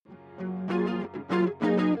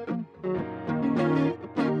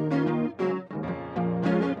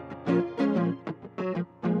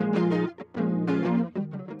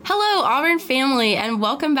Auburn family, and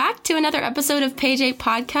welcome back to another episode of Page 8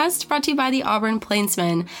 Podcast brought to you by the Auburn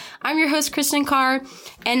Plainsmen. I'm your host, Kristen Carr,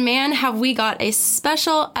 and man, have we got a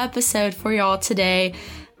special episode for y'all today.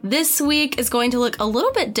 This week is going to look a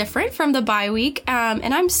little bit different from the bye week,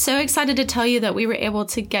 and I'm so excited to tell you that we were able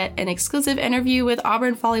to get an exclusive interview with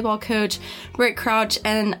Auburn volleyball coach Brent Crouch,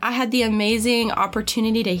 and I had the amazing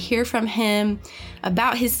opportunity to hear from him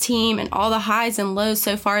about his team and all the highs and lows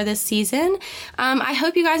so far this season. I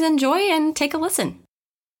hope you guys enjoy and take a listen.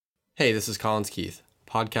 Hey, this is Collins Keith,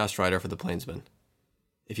 podcast writer for the Plainsmen.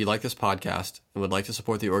 If you like this podcast and would like to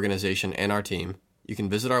support the organization and our team, you can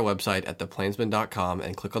visit our website at theplainsman.com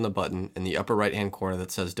and click on the button in the upper right-hand corner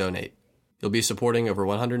that says Donate. You'll be supporting over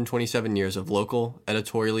 127 years of local,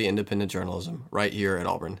 editorially independent journalism right here at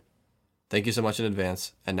Auburn. Thank you so much in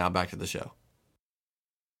advance, and now back to the show.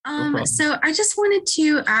 So I just wanted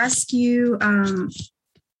to ask you,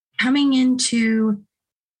 coming into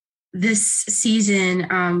this season,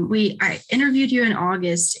 I interviewed you in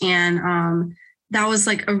August, and that was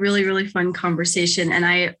like a really, really fun conversation. And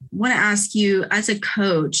I want to ask you, as a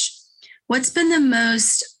coach, what's been the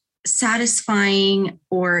most satisfying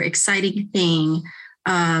or exciting thing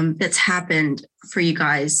that's happened for you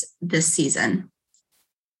guys this season?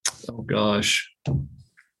 Oh, gosh.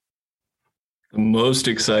 The most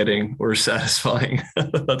exciting or satisfying?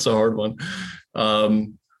 That's a hard one. I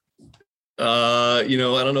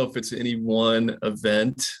don't know if it's any one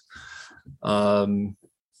event.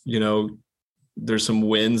 There's some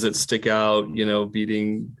wins that stick out,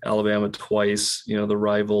 beating Alabama twice, the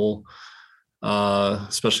rival,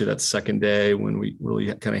 especially that second day when we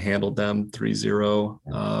really kind of handled them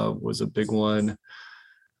 3-0 was a big one.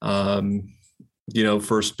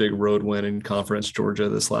 First big road win in Conference Georgia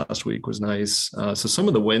this last week was nice. So some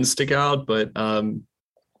of the wins stick out, but I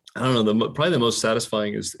don't know, probably the most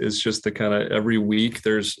satisfying is just the kind of every week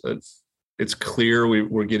it's clear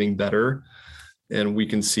we're getting better. And we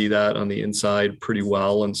can see that on the inside pretty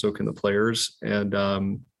well, and so can the players. And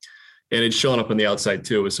it's showing up on the outside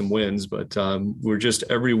too with some wins. But we're just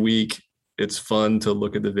every week, it's fun to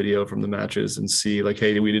look at the video from the matches and see like,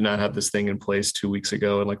 hey, we did not have this thing in place 2 weeks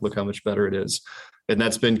ago, and like, look how much better it is. And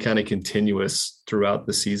that's been kind of continuous throughout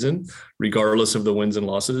the season, regardless of the wins and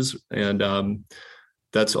losses. And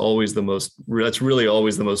that's really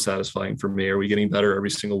always the most satisfying for me. Are we getting better every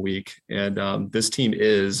single week? And this team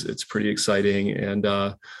it's pretty exciting. And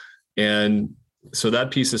so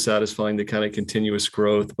that piece is satisfying, the kind of continuous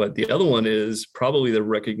growth. But the other one is probably the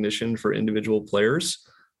recognition for individual players.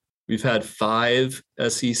 We've had 5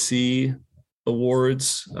 SEC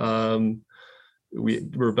awards.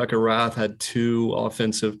 Rebecca Rath had 2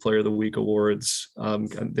 Offensive Player of the Week awards.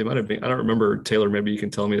 They might have been, I don't remember, Taylor, maybe you can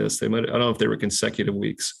tell me this. I don't know if they were consecutive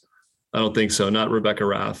weeks. I don't think so. Not Rebecca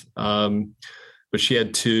Rath. But she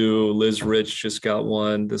had 2. Liz Rich just got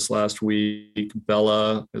one this last week.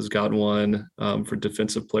 Bella has got one for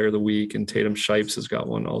Defensive Player of the Week, and Tatum Shipes has got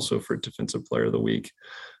one also for Defensive Player of the Week.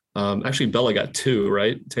 Actually, Bella got 2,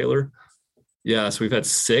 right, Taylor? Yeah, so we've had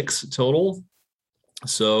 6 total.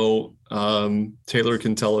 So Taylor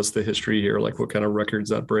can tell us the history here, like what kind of records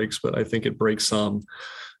that breaks, but I think it breaks some.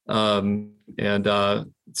 And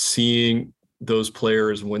seeing those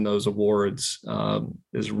players win those awards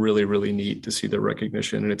is really, really neat to see the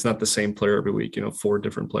recognition. And it's not the same player every week, 4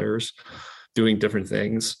 different players doing different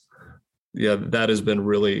things. Yeah, that has been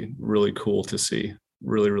really, really cool to see.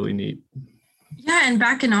 Really, really neat. Yeah, and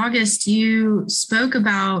back in August, you spoke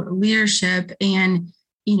about leadership and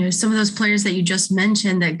some of those players that you just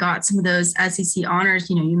mentioned that got some of those SEC honors.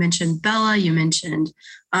 You mentioned Bella, you mentioned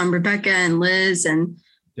Rebecca and Liz, and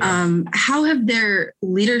how have their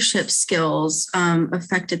leadership skills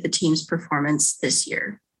affected the team's performance this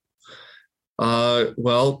year?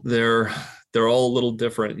 Well, they're all a little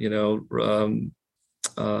different, and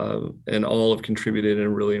all have contributed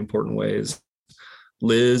in really important ways.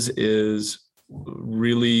 Liz is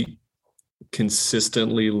really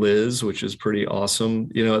consistently Liz, which is pretty awesome.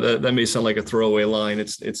 That may sound like a throwaway line.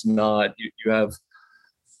 It's not.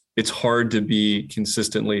 It's hard to be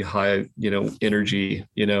consistently high, energy,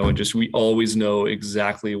 and just, we always know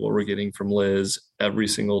exactly what we're getting from Liz every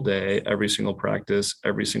single day, every single practice,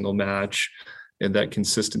 every single match. And that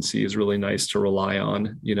consistency is really nice to rely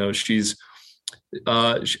on. She's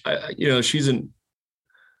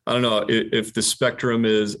I don't know if the spectrum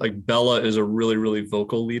is like, Bella is a really, really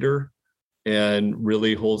vocal leader and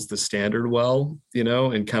really holds the standard well,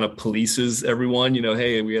 and kind of polices everyone,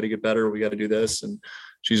 hey, we got to get better. We got to do this. And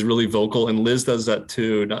she's really vocal, and Liz does that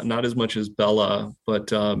too. Not as much as Bella, but,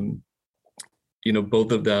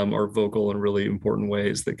 both of them are vocal in really important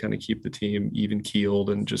ways that kind of keep the team even keeled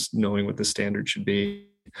and just knowing what the standard should be.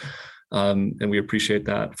 And we appreciate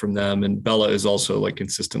that from them. And Bella is also like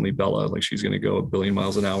consistently Bella, like she's going to go a billion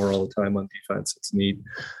miles an hour all the time on defense. It's neat.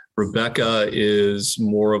 Rebecca is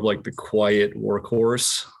more of like the quiet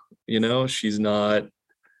workhorse. She's not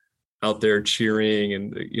out there cheering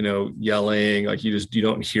and, yelling. Like you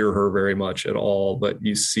don't hear her very much at all, but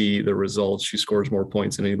you see the results. She scores more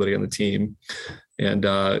points than anybody on the team and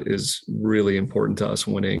is really important to us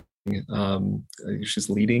winning. I think she's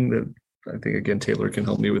leading I think, again, Taylor can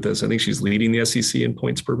help me with this. I think she's leading the SEC in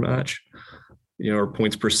points per match, or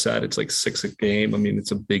points per set. It's like 6 a game. I mean,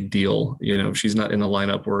 it's a big deal. If she's not in the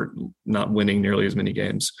lineup, we're not winning nearly as many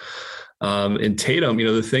games. And Tatum,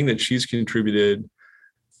 the thing that she's contributed,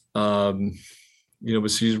 but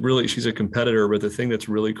she's a competitor, but the thing that's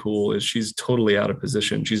really cool is she's totally out of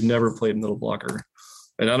position. She's never played middle blocker.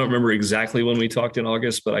 And I don't remember exactly when we talked in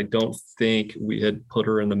August, but I don't think we had put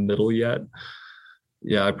her in the middle yet.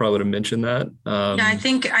 Yeah, I probably would have mentioned that. I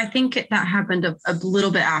think that happened a little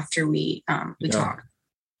bit after we talked.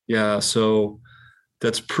 Yeah, so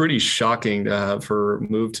that's pretty shocking to have her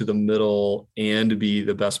move to the middle and be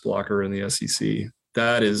the best blocker in the SEC.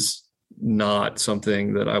 That is not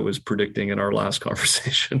something that I was predicting in our last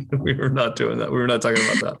conversation. We were not doing that. We were not talking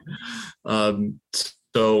about that.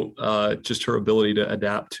 So just her ability to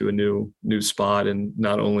adapt to a new spot and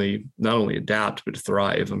not only adapt, but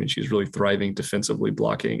thrive. I mean, she's really thriving defensively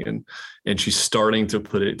blocking and she's starting to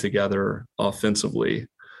put it together offensively,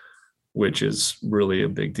 which is really a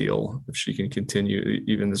big deal if she can continue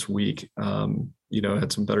even this week.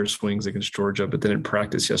 Had some better swings against Georgia, but then in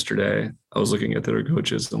practice yesterday, I was looking at their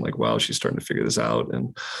coaches and I'm like, wow, she's starting to figure this out.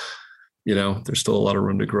 And, there's still a lot of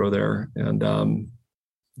room to grow there. And,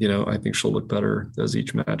 I think she'll look better as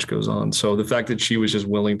each match goes on. So the fact that she was just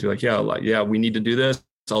willing to we need to do this.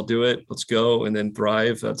 I'll do it. Let's go. And then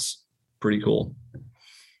thrive. That's pretty cool.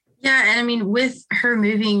 Yeah. And I mean, with her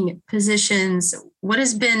moving positions, what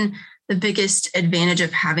has been the biggest advantage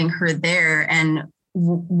of having her there? And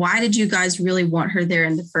why did you guys really want her there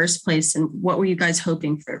in the first place? And what were you guys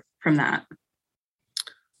hoping from that?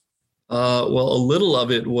 Well, a little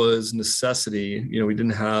of it was necessity. We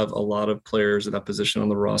didn't have a lot of players at that position on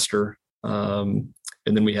the roster. And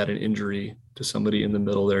then we had an injury to somebody in the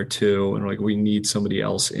middle there too. And we need somebody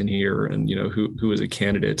else in here and, who is a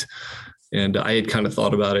candidate. And I had kind of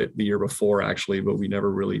thought about it the year before actually, but we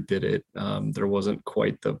never really did it. There wasn't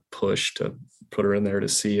quite the push to put her in there to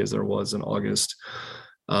see as there was in August.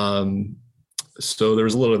 So there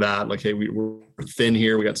was a little of that, like, hey, we're thin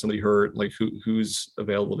here. We got somebody hurt. Like, who's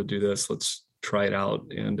available to do this? Let's try it out.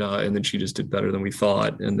 And then she just did better than we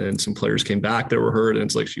thought. And then some players came back that were hurt, and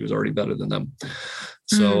it's like she was already better than them.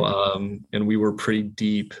 So, and we were pretty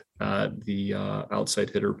deep at the outside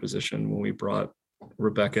hitter position when we brought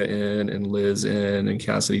Rebecca in and Liz in, and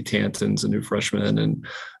Cassidy Tanton's a new freshman, and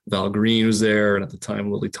Val Green was there. And at the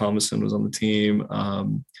time, Lily Thomason was on the team.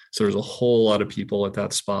 So there's a whole lot of people at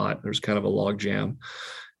that spot. There's kind of a log jam.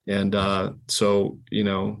 And so,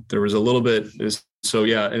 there was a little bit. So,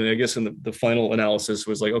 yeah. And I guess in the final analysis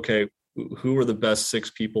was like, okay, who are the best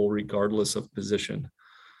 6 people regardless of position?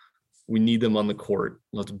 We need them on the court.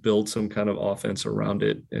 Let's build some kind of offense around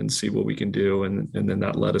it and see what we can do. And then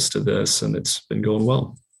that led us to this, and it's been going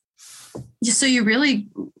well. So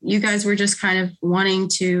you guys were just kind of wanting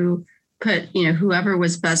to put, whoever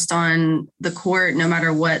was best on the court, no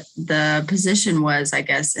matter what the position was, I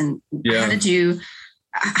guess. And how did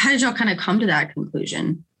y'all kind of come to that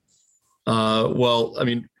conclusion? Well, I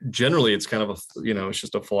mean, generally it's kind of it's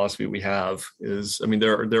just a philosophy we have is, I mean,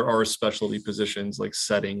 there are specialty positions like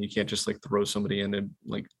setting. You can't just like throw somebody in and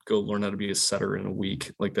like go learn how to be a setter in a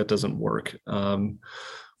week. Like that doesn't work.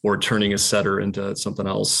 Or turning a setter into something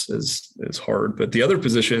else is hard, but the other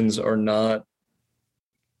positions are not.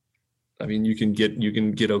 I mean, you can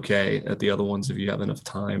get okay at the other ones if you have enough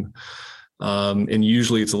time. And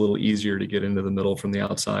usually it's a little easier to get into the middle from the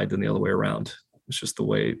outside than the other way around. It's just the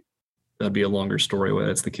way. That'd be a longer story why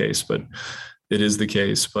that's the case, but it is the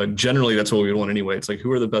case. But generally that's what we want anyway. It's like,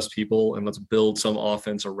 who are the best people, and let's build some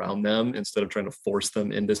offense around them instead of trying to force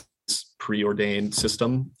them into this preordained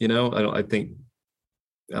system.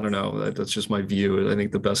 I don't know. That's just my view. I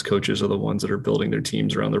think the best coaches are the ones that are building their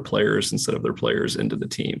teams around their players instead of their players into the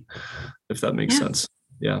team, if that makes sense.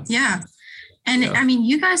 Yeah. Yeah. And I mean,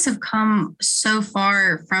 you guys have come so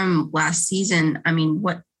far from last season. I mean,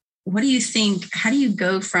 what do you think? How do you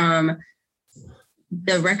go from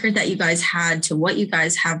the record that you guys had to what you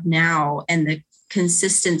guys have now, and the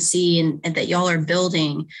consistency and that y'all are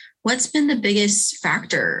building? What's been the biggest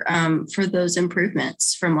factor for those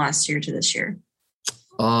improvements from last year to this year?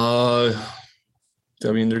 I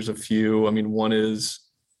mean, there's a few. I mean, one is,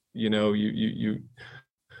 you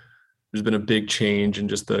there's been a big change in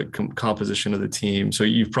just the composition of the team. So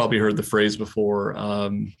you've probably heard the phrase before,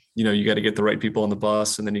 you got to get the right people on the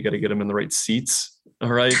bus, and then you got to get them in the right seats.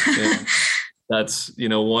 All right. And that's,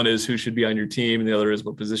 one is who should be on your team, and the other is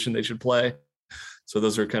what position they should play. So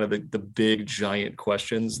those are kind of the big giant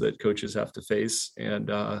questions that coaches have to face.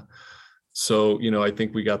 And so, I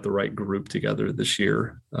think we got the right group together this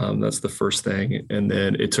year. That's the first thing. And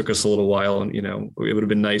then it took us a little while, and, it would have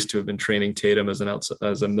been nice to have been training Tatum as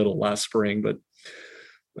a middle last spring, but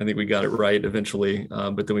I think we got it right eventually.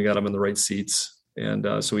 But then we got him in the right seats.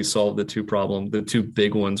 And so we solved the two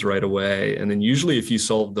big ones right away. And then usually if you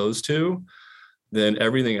solve those two, then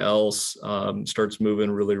everything else starts moving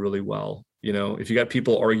really, really well. If you got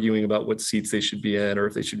people arguing about what seats they should be in, or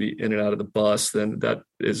if they should be in and out of the bus, then that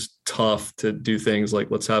is tough to do things like,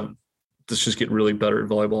 let's just get really better at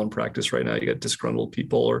volleyball in practice right now. You got disgruntled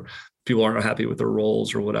people, or people aren't happy with their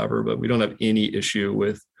roles or whatever, but we don't have any issue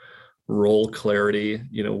with role clarity,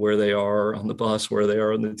 where they are on the bus, where they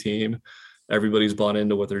are on the team. Everybody's bought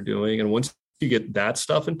into what they're doing. And once you get that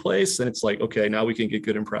stuff in place, then it's like, okay, now we can get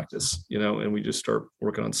good in practice, and we just start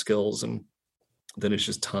working on skills, and then it's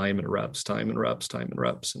just time and reps. And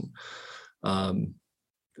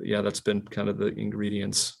that's been kind of the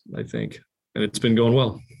ingredients, I think. And it's been going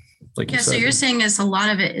well. Like you said. So you're saying is a lot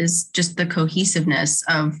of it is just the cohesiveness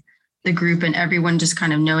of the group and everyone just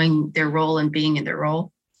kind of knowing their role and being in their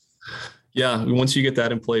role. Yeah. Once you get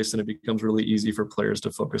that in place, then it becomes really easy for players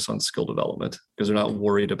to focus on skill development, because they're not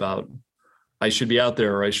worried about, I should be out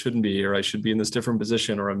there, or I shouldn't be, or I should be in this different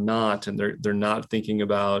position, or I'm not. And they're not thinking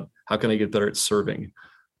about, how can I get better at serving,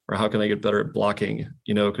 or how can I get better at blocking,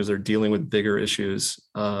 because they're dealing with bigger issues.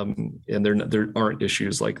 And there aren't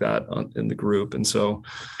issues like that in the group. And so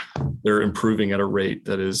they're improving at a rate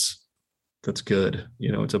that's good.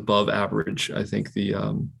 It's above average. I think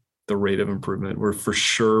the rate of improvement, we're for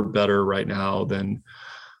sure better right now than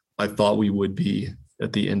I thought we would be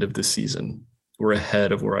at the end of the season. We're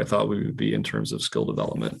ahead of where I thought we would be in terms of skill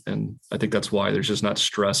development. And I think that's why there's just not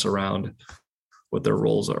stress around what their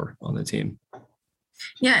roles are on the team.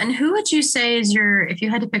 Yeah. And who would you say is if you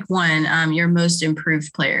had to pick one, your most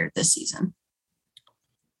improved player this season?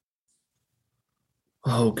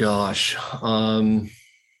 Oh gosh.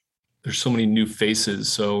 There's so many new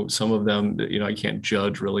faces. So some of them, I can't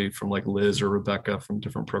judge really from like Liz or Rebecca from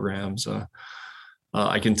different programs.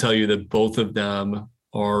 I can tell you that both of them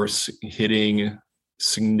are hitting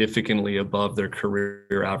significantly above their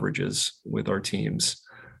career averages with our teams.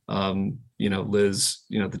 Liz,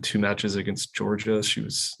 the two matches against Georgia,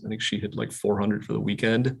 I think she hit like 400 for the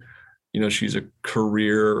weekend. She's a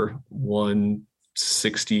career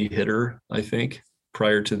 160 hitter, I think,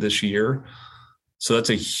 prior to this year. So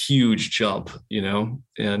that's a huge jump,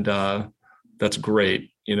 and that's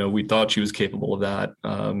great. We thought she was capable of that.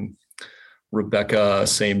 Rebecca,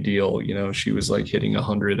 same deal. She was like hitting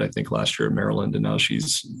 100, I think, last year at Maryland, and now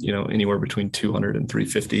she's, anywhere between 200 and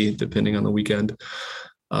 350, depending on the weekend.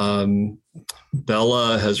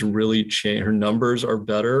 Bella has really changed. Her numbers are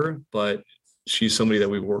better, but she's somebody that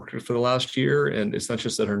we've worked with for the last year. And it's not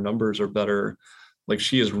just that her numbers are better, like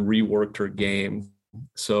she has reworked her game.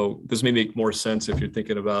 So this may make more sense if you're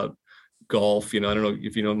thinking about golf. I don't know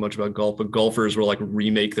if you know much about golf, but golfers will like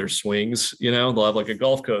remake their swings. They'll have like a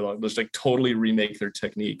golf coach, they'll just like totally remake their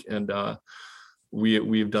technique. And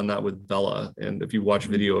we've done that with Bella. And if you watch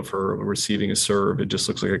video of her receiving a serve, it just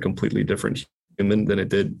looks like a completely different human than it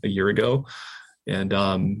did a year ago. And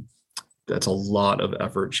that's a lot of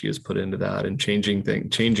effort she has put into that. And changing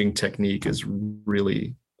technique is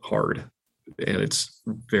really hard. And it's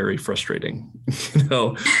very frustrating.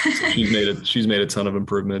 So she's made a ton of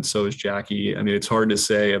improvements. So is Jackie. I mean, it's hard to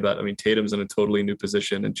say Tatum's in a totally new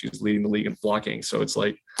position and she's leading the league in blocking. So it's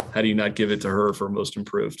like, how do you not give it to her for most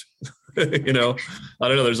improved? I don't know.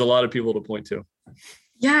 There's a lot of people to point to.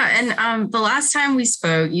 Yeah. And the last time we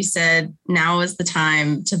spoke, you said now is the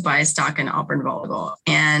time to buy stock in Auburn volleyball.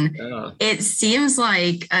 And It seems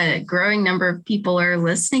like a growing number of people are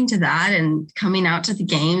listening to that and coming out to the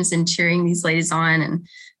games and cheering these ladies on.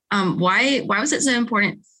 And why was it so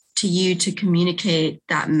important to you to communicate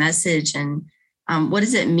that message? And what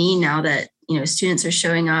does it mean now that, students are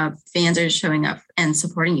showing up, fans are showing up and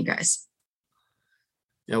supporting you guys?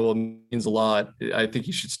 Yeah, well, it means a lot. I think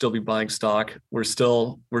you should still be buying stock. We're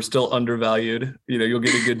still undervalued. You'll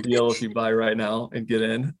get a good deal if you buy right now and get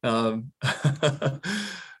in.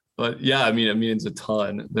 But yeah, it means a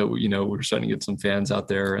ton that we're starting to get some fans out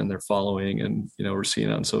there and they're following, and we're seeing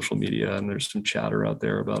it on social media, and there's some chatter out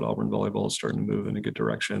there about Auburn volleyball starting to move in a good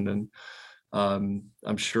direction. And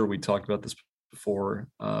I'm sure we talked about this before,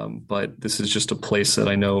 but this is just a place that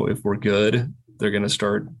I know if we're good, they're going to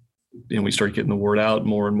start we start getting the word out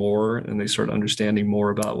more and more, and they start understanding more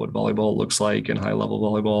about what volleyball looks like and high level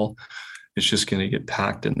volleyball, it's just going to get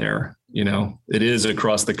packed in there. It is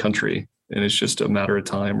across the country, and it's just a matter of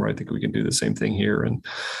time where I think we can do the same thing here. And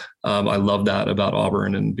I love that about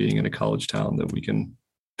Auburn and being in a college town, that we can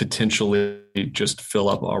potentially just fill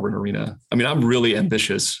up Auburn Arena. I mean, I'm really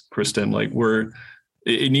ambitious, Kristen. Like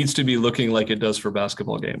it needs to be looking like it does for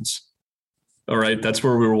basketball games. All right. That's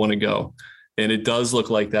where we want to go. And it does look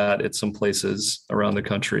like that at some places around the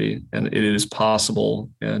country, and it is possible.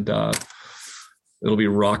 And it'll be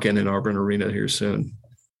rocking in Auburn Arena here soon.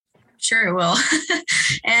 Sure it will.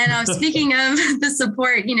 And speaking of the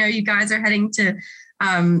support, you guys are heading to,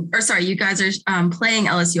 you guys are playing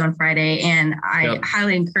LSU on Friday, and I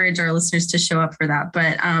highly encourage our listeners to show up for that.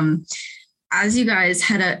 But as you guys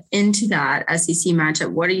head into that SEC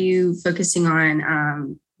matchup, what are you focusing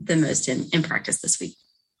on the most in practice this week?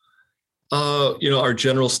 Our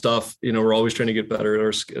general stuff, we're always trying to get better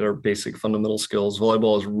at our basic fundamental skills.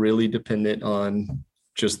 Volleyball is really dependent on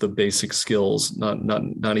just the basic skills,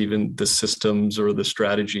 not even the systems or the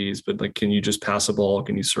strategies, but like, can you just pass a ball?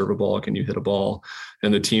 Can you serve a ball? Can you hit a ball?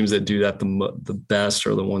 And the teams that do that the best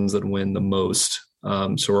are the ones that win the most.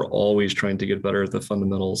 So we're always trying to get better at the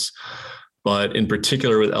fundamentals. But in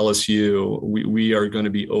particular with LSU, we are going to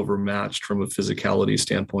be overmatched from a physicality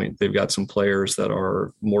standpoint. They've got some players that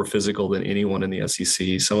are more physical than anyone in the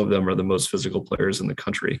SEC. Some of them are the most physical players in the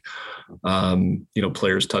country.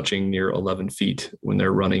 Players touching near 11 feet when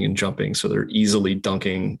they're running and jumping. So they're easily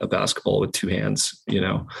dunking a basketball with two hands,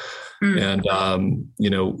 and,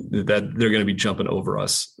 that they're going to be jumping over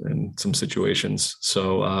us in some situations.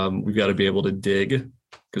 So we've got to be able to dig,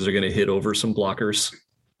 because they're going to hit over some blockers.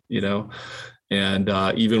 And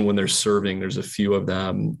even when they're serving, there's a few of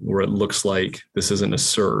them where it looks like this isn't a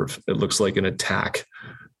serve. It looks like an attack,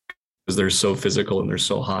 because they're so physical and they're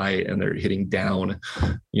so high and they're hitting down,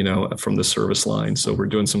 from the service line. So we're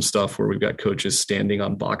doing some stuff where we've got coaches standing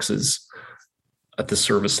on boxes at the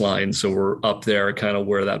service line. So we're up there kind of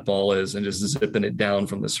where that ball is and just zipping it down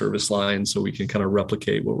from the service line, so we can kind of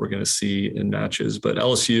replicate what we're going to see in matches. But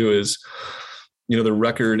LSU is, the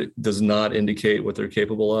record does not indicate what they're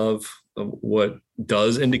capable of. What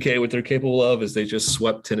does indicate what they're capable of is they just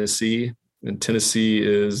swept Tennessee, and Tennessee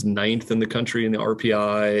is 9th in the country in the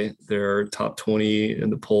RPI. They're top 20 in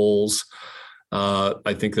the polls.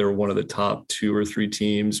 I think they're one of the top 2 or 3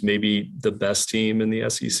 teams, maybe the best team in the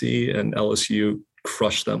SEC, and LSU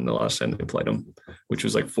crushed them the last time they played them, which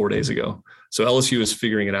was like 4 days ago. So LSU is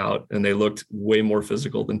figuring it out, and they looked way more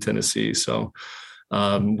physical than Tennessee. So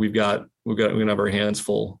we're going to have our hands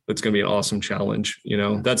full. It's going to be an awesome challenge.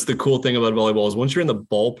 That's the cool thing about volleyball, is once you're in the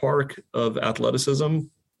ballpark of athleticism,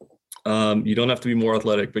 you don't have to be more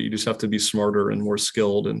athletic, but you just have to be smarter and more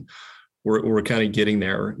skilled. And we're kind of getting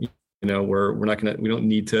there, where we don't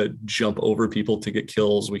need to jump over people to get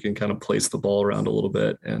kills. We can kind of place the ball around a little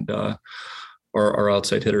bit, and our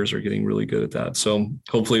outside hitters are getting really good at that. So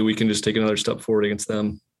hopefully we can just take another step forward against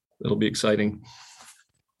them. It'll be exciting.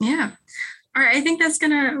 Yeah. All right, I think that's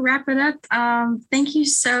going to wrap it up. Thank you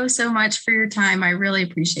so much for your time. I really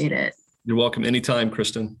appreciate it. You're welcome. Anytime,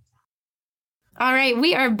 Kristen. All right,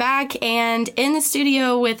 we are back and in the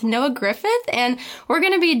studio with Noah Griffith, and we're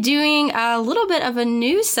going to be doing a little bit of a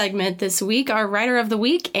news segment this week, our Writer of the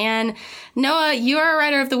Week. And Noah, you are a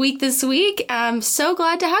Writer of the Week this week. I'm so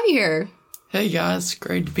glad to have you here. Hey guys,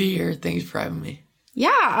 great to be here. Thanks for having me.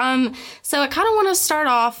 Yeah, so I kind of want to start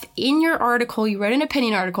off in your article. You wrote an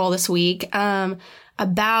opinion article this week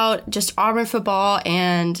about just Auburn football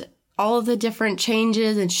and all of the different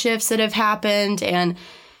changes and shifts that have happened. And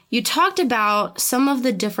you talked about some of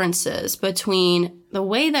the differences between the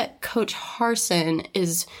way that Coach Harsin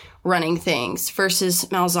is running things versus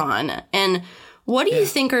Malzahn. And what do you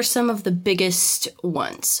think are some of the biggest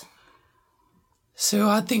ones? So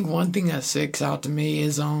I think one thing that sticks out to me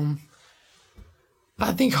is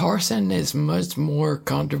I think Harsin is much more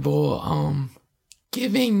comfortable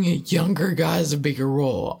giving younger guys a bigger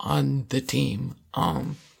role on the team.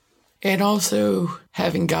 And also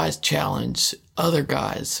having guys challenge other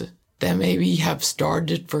guys that maybe have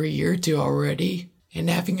started for a year or two already, and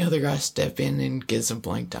having other guys step in and get some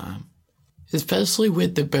blank time. Especially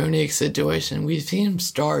with the Bo Nix situation, we've seen him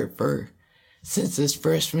start since his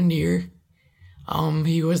freshman year.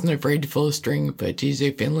 He wasn't afraid to pull a string, put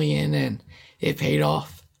TJ Finley in, and it paid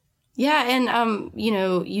off. Yeah, and,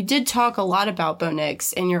 you did talk a lot about Bo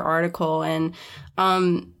Nix in your article, and,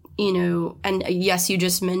 and yes, you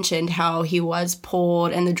just mentioned how he was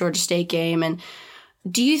pulled in the Georgia State game. And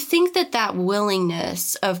do you think that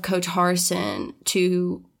willingness of Coach Harsin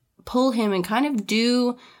to pull him and kind of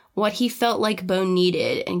do what he felt like Bo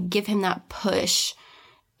needed and give him that push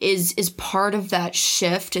is part of that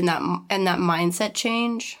shift and that mindset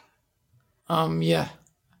change? Yeah,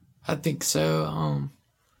 I think so.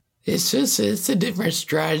 It's a different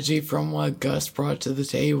strategy from what Gus brought to the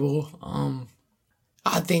table.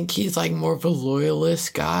 I think he's like more of a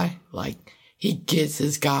loyalist guy. Like, he gets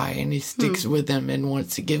his guy and he sticks with him and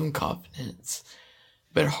wants to give him confidence.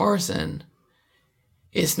 But Harsin,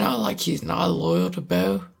 it's not like he's not loyal to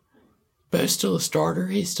Bo. Bo's still a starter.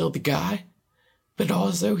 He's still the guy. But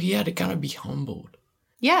also, he had to kind of be humbled.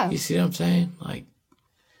 Yeah. You see what I'm saying? Like,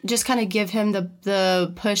 just kind of give him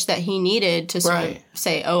the push that he needed to sort of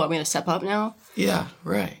say, oh, I'm going to step up now. Yeah,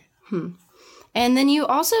 right. And then you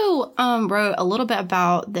also wrote a little bit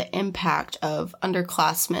about the impact of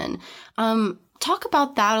underclassmen. Talk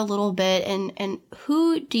about that a little bit, and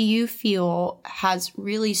who do you feel has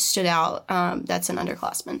really stood out that's an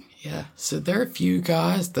underclassman? Yeah, so there are a few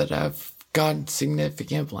guys that have gotten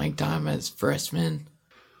significant playing time as freshmen.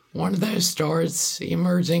 One of those stars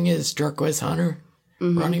emerging is Darquez Hunter,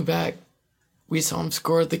 running back. We saw him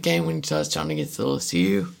score the game when he touched on against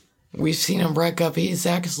LSU. We've seen him rack up. He's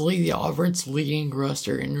actually the Auburn's leading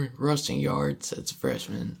rusher in rushing yards as a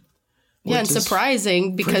freshman. Yeah, and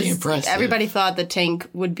surprising because everybody thought that Tank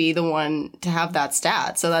would be the one to have that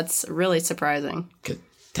stat. So that's really surprising.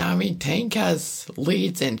 I mean, Tank has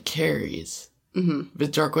leads and carries,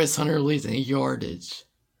 but Darquez Hunter leads in yardage.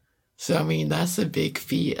 So, I mean, that's a big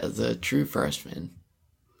feat as a true freshman.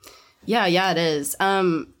 Yeah, it is.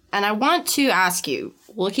 And I want to ask you,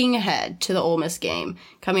 looking ahead to the Ole Miss game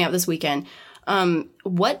coming up this weekend,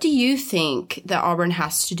 what do you think that Auburn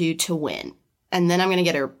has to do to win? And then I'm going to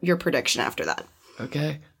get your prediction after that.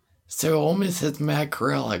 Okay. So Ole Miss has Matt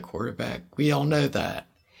Corral at quarterback. We all know that.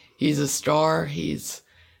 He's a star. He's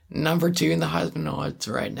number 2 in the Heisman odds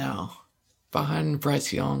right now, behind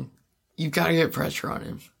Bryce Young. You've got to get pressure on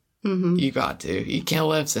him. You got to. You can't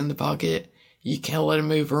let him sit in the pocket. You can't let him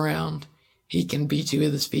move around. He can beat you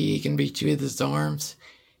with his feet. He can beat you with his arms.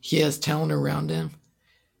 He has talent around him.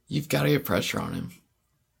 You've got to get pressure on him.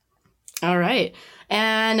 All right.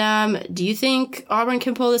 And do you think Auburn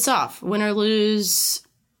can pull this off? Win or lose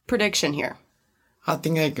prediction here? I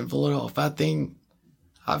think I can pull it off. I think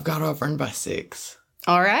I've got Auburn by 6.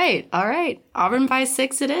 All right. Auburn by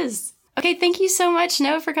 6 it is. Okay, thank you so much,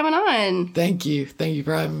 Noah, for coming on. Thank you. Thank you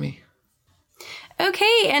for having me.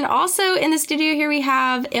 Okay, and also in the studio here we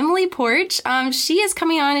have Emily Porch. She is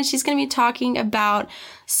coming on and she's going to be talking about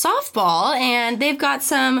softball, and they've got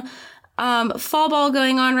some fall ball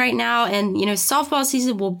going on right now, and softball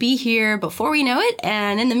season will be here before we know it,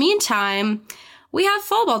 and in the meantime, we have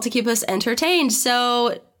fall ball to keep us entertained.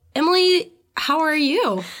 So, Emily, how are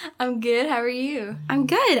you? I'm good. How are you? I'm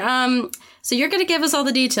good. So you're going to give us all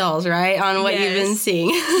the details, right, on what you've been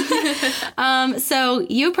seeing. So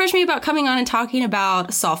you approached me about coming on and talking about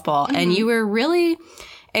softball, and you were really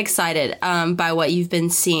excited by what you've been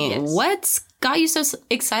seeing. Yes. What's got you so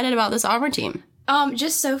excited about this Auburn team?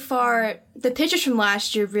 Just so far, the pitchers from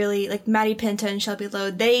last year really, like Maddie Pinta and Shelby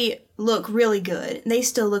Lowe, they look really good. They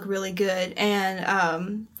still look really good,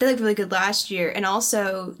 and they looked really good last year. And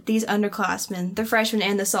also, these underclassmen, the freshmen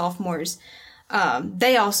and the sophomores,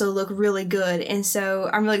 they also look really good. And so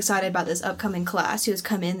I'm really excited about this upcoming class who has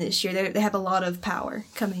come in this year. They have a lot of power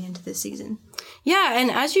coming into this season. Yeah,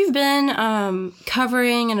 and as you've been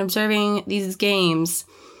covering and observing these games,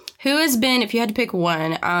 who has been, if you had to pick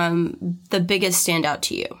one, the biggest standout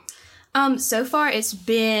to you? So far, it's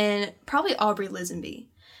been probably Aubrey Lisenby.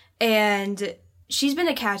 And she's been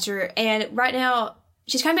a catcher. And right now,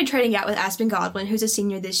 she's kind of been trading out with Aspen Godwin, who's a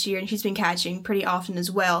senior this year, and she's been catching pretty often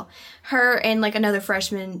as well. Her and another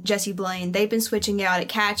freshman, Jessie Blaine, they've been switching out at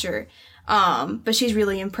catcher. But she's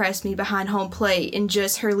really impressed me behind home plate and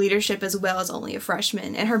just her leadership as well as only a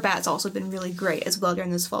freshman. And her bat's also been really great as well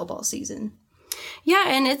during this fall ball season. Yeah,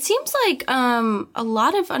 and it seems like a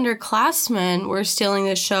lot of underclassmen were stealing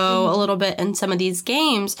the show a little bit in some of these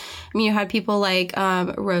games. I mean, you had people like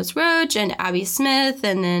Rose Roach and Abby Smith,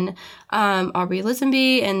 and then Aubrey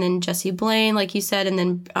Lisenby, and then Jessie Blaine, like you said, and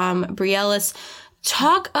then Briellis.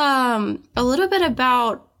 Talk a little bit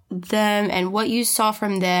about them and what you saw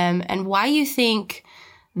from them and why you think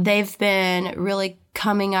they've been really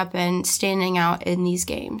coming up and standing out in these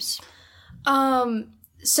games.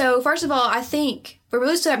 So, first of all, I think what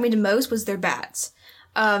really stood out to me the most was their bats.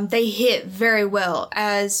 They hit very well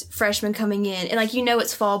as freshmen coming in. And,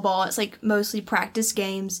 it's fall ball. It's, mostly practice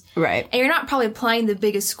games. Right. And you're not probably playing the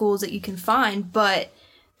biggest schools that you can find, but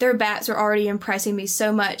their bats are already impressing me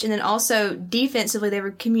so much. And then also, defensively, they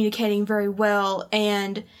were communicating very well.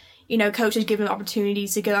 And, coaches give them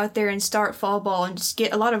opportunities to go out there and start fall ball and just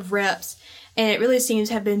get a lot of reps. And it really seems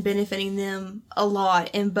to have been benefiting them a lot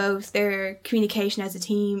in both their communication as a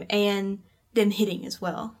team and them hitting as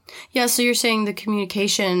well. Yeah, so you're saying the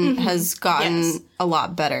communication has gotten a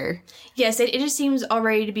lot better. Yes, it just seems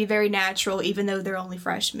already to be very natural, even though they're only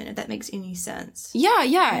freshmen, if that makes any sense. Yeah.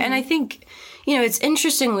 And I think, it's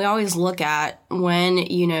interesting. We always look at when,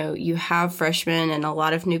 you have freshmen and a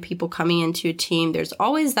lot of new people coming into a team, there's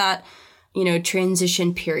always that,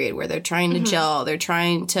 transition period where they're trying to gel, they're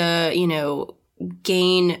trying to,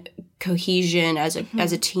 gain cohesion as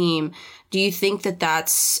a team. Do you think that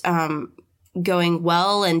that's going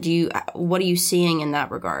well, and what are you seeing in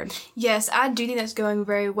that regard? Yes, I do think that's going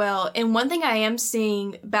very well. And one thing I am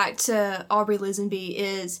seeing back to Aubrey Lisenby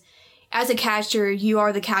is, as a catcher, you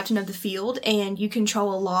are the captain of the field and you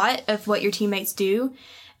control a lot of what your teammates do,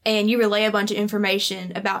 and you relay a bunch of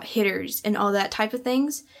information about hitters and all that type of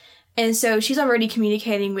things. And so she's already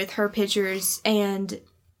communicating with her pitchers, and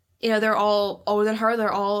they're all older than her.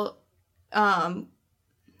 They're all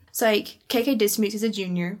it's like KK Dismukes is a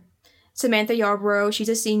junior, Samantha Yarborough, she's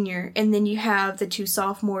a senior, and then you have the 2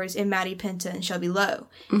 sophomores in Maddie Penta and Shelby Lowe.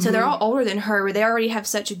 So they're all older than her, but they already have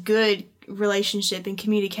such a good relationship and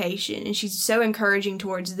communication, and she's so encouraging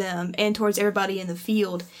towards them and towards everybody in the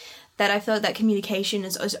field that I feel like that communication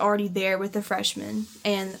is already there with the freshmen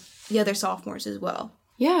and the other sophomores as well.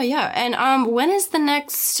 Yeah. And when is the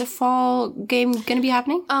next fall game going to be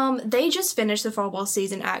happening? They just finished the fall ball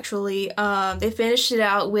season, actually. They finished it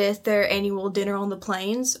out with their annual Dinner on the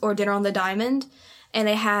Plains, or Dinner on the Diamond. And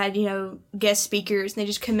they had, guest speakers, and they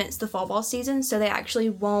just commenced the fall ball season. So they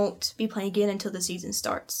actually won't be playing again until the season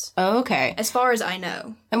starts. Oh, okay. As far as I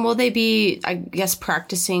know. And will they be, I guess,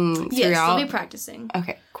 practicing throughout? Yes, they'll be practicing.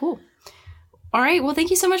 Okay, cool. All right. Well,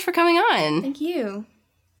 thank you so much for coming on. Thank you.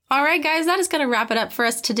 All right, guys, that is going to wrap it up for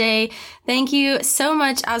us today. Thank you so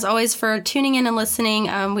much, as always, for tuning in and listening.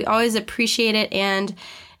 We always appreciate it, and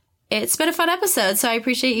it's been a fun episode, so I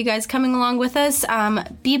appreciate you guys coming along with us.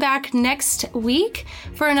 Be back next week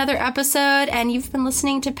for another episode, and you've been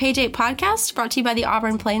listening to Page 8 Podcast, brought to you by the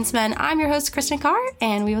Auburn Plainsmen. I'm your host, Kristen Carr,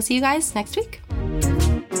 and we will see you guys next week.